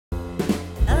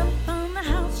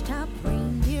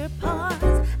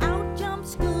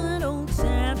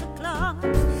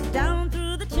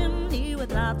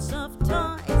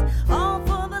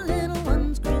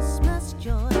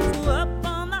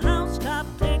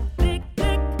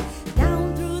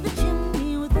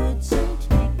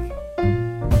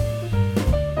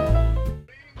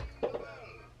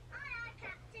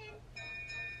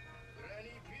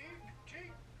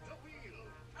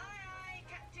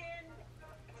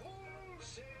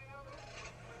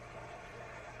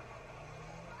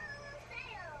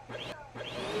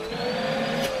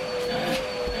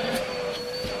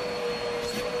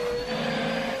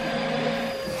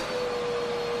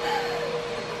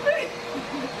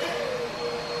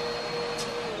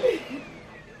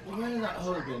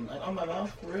open. Like on my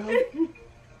mouth, for real?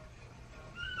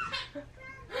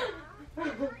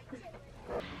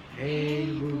 Hey,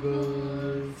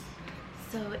 boogers.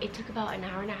 So it took about an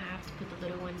hour and a half to put the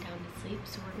little one down to sleep,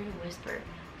 so we're gonna whisper.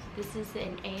 So this is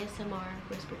an ASMR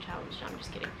whisper challenge. No, I'm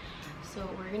just kidding. So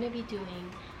we're gonna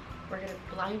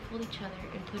blindfold each other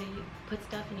and put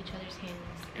stuff in each other's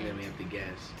hands. And then we have to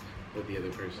guess what the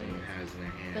other person has in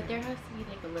their hand. But there has to be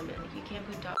like a limit. Like you can't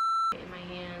put dog in my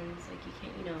hands. Like you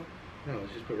can't, you know. No,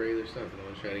 let's just put regular stuff and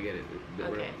let's try to get it.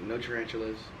 Okay. No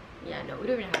tarantulas. Yeah, no, we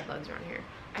don't even have bugs around here.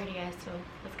 Alrighty guys, so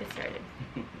let's get started.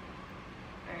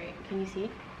 Alright, can you see?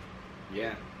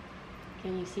 Yeah.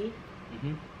 Can you see?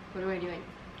 Mm-hmm. What am I doing?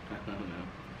 I don't know.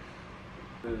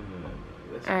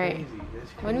 That's Alright. crazy.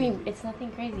 That's crazy. What do you mean? It's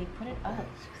nothing crazy. Put it up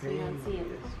so you don't see it.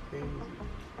 That's crazy.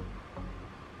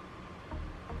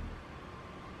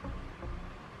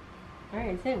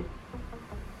 Alright, it's in.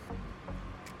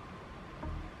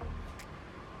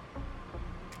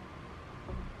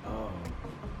 Oh.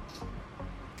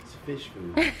 It's fish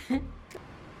food.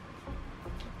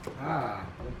 Ah.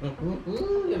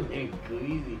 It made it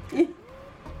easy.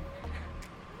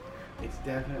 It's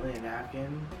definitely a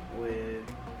napkin with...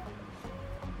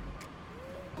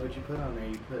 What'd you put on there?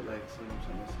 You put like something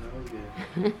that smells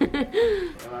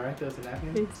good. Am I right though? It's a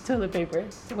napkin? It's toilet paper.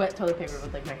 It's wet toilet paper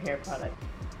with like my hair product.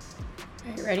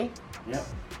 Alright, ready? Yep.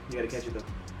 You gotta catch it though.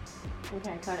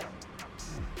 Okay, I caught it.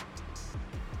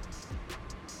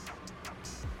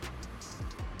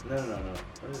 No.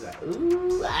 What is that?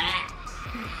 Ooh, ah.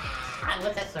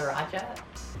 What's that, sriracha?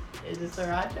 Is it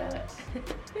sriracha?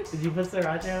 Did you put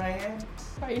sriracha in my hand?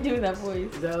 Why are you doing that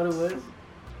voice? Is that what it was?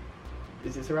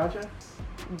 Is it sriracha?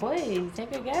 Boy,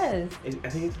 take a guess. I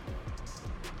think it's...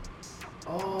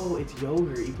 Oh, it's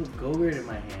yogurt. You put yogurt in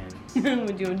my hand.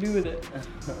 What do you want to do with it?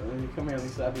 Come here, let me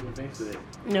slap you in the face with it.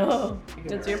 No,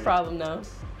 that's your problem now.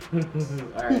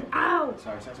 Alright. Ow!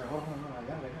 Sorry. Hold on. I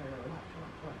got it.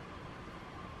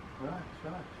 Relax.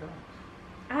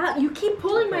 Ah, you keep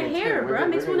pulling my Okay, hair, we're bro. good, It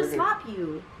makes me we're want to good. slap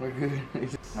you. We're good.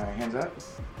 Alright, hands up.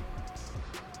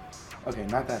 Okay,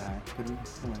 not that high. Come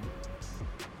on.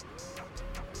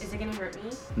 Is it gonna hurt me?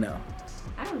 No.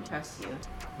 I don't trust you.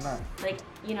 No. Like,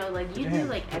 you know, like you do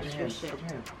like extra shit. Put your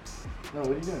hands. No, what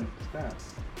are you doing? Stop.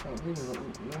 No,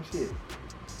 no shit.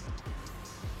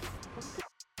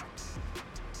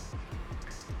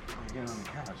 You're getting on the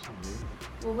couch,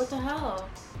 dude. Well, what the hell?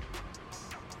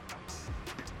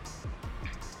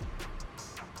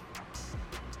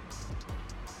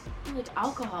 Like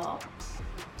alcohol.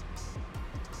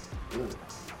 Ugh.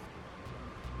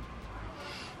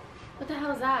 What the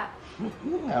hell is that? I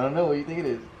don't know. What do you think it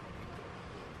is?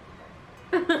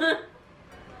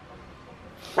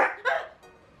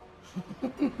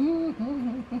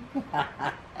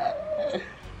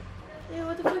 Ew,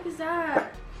 what the fuck is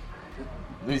that?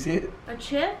 Let me see it. A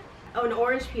chip? Oh, an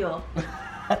orange peel.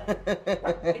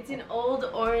 It's an old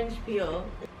orange peel.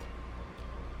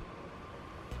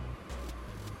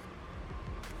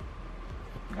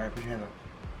 Alright, put your hands up.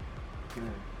 Get in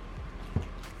there.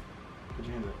 Put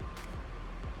your hands up.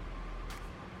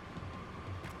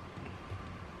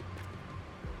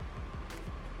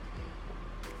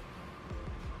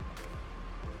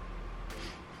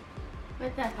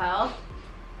 What the hell?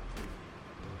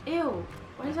 Ew,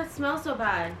 why does that smell so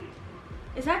bad?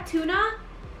 Is that tuna?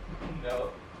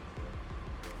 No.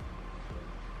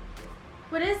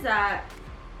 What is that?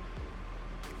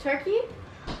 Turkey?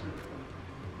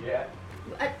 Yeah.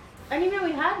 I didn't even know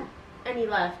we had any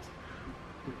left.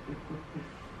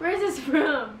 Where is this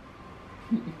from?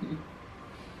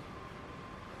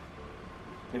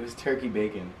 It was turkey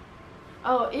bacon.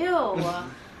 Oh, ew.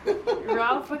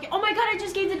 Raw fucking. Oh my god, I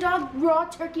just gave the dog raw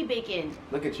turkey bacon.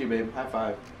 Look at you, babe. High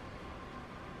five.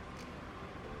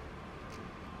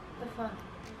 The fuck?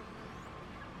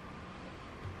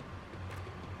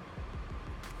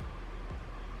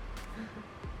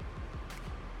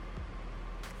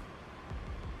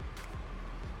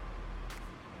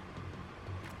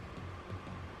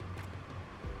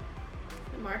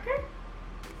 The marker?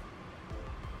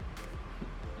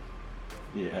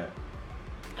 Yeah.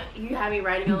 You have me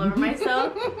writing all over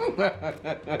myself.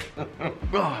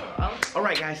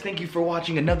 Alright guys, thank you for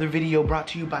watching another video brought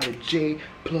to you by the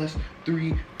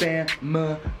J+3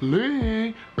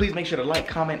 family. Please make sure to like,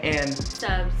 comment, and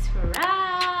Subscribe.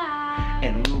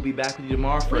 And we will be back with you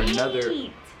tomorrow for another.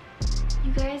 You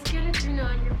guys gotta turn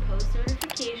on your post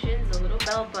notifications, the little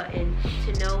bell button,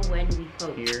 to know when we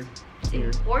post. It's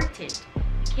important.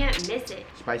 You can't miss it.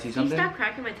 Spicy Can you something? stop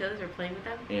cracking my toes or playing with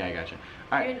them? Yeah, I gotcha. You're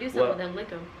Alright. gonna do something with them, lick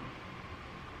them.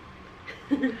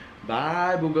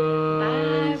 Bye,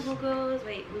 boogers. Bye, boogers.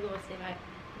 Wait, we gonna say bye.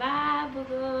 Bye,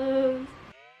 boogers.